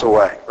spouse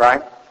away,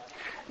 right?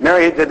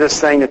 Mary did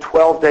this thing, the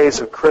 12 days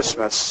of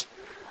Christmas,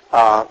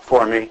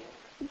 for me,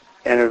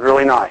 and it was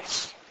really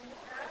nice.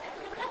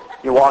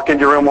 You walk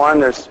into room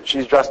one,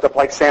 she's dressed up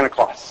like Santa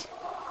Claus.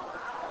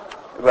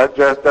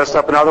 Dressed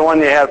up another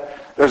one,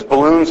 there's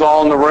balloons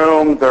all in the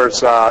room,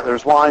 there's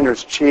wine,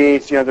 there's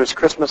cheese, there's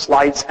Christmas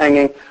lights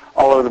hanging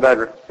all over the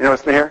bedroom. You know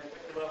what's in here?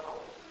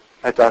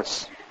 It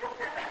does.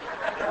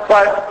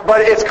 But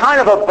it's kind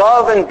of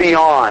above and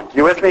beyond.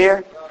 You with me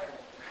here?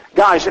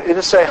 Guys, you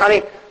just say,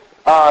 honey,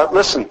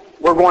 listen,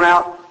 we're going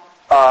out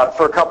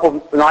for a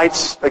couple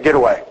nights, a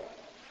getaway.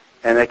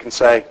 And they can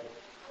say,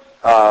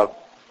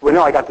 well,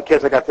 no, I got the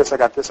kids, I got this, I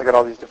got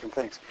all these different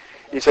things.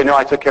 And you say, no,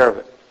 I took care of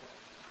it.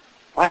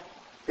 What?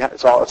 Yeah,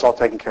 it's all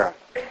taken care of.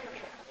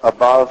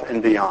 Above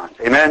and beyond.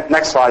 Amen?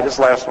 Next slide, this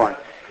last one.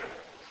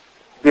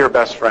 Be your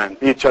best friend.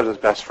 Be each other's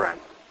best friend.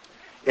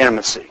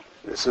 Intimacy.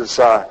 This is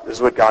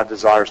what God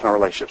desires in our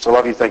relationships. I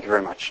love you. Thank you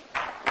very much.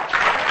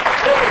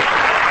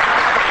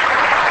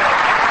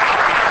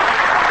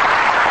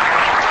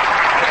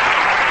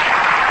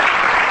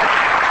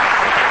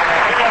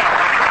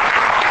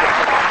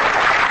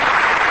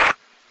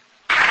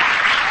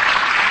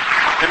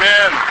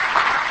 Amen.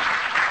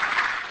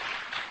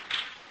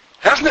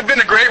 Hasn't it been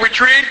a great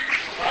retreat?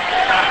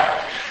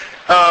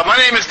 My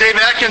name is Dave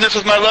Atkins. This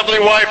is my lovely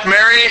wife,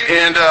 Mary,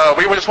 and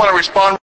we just want to respond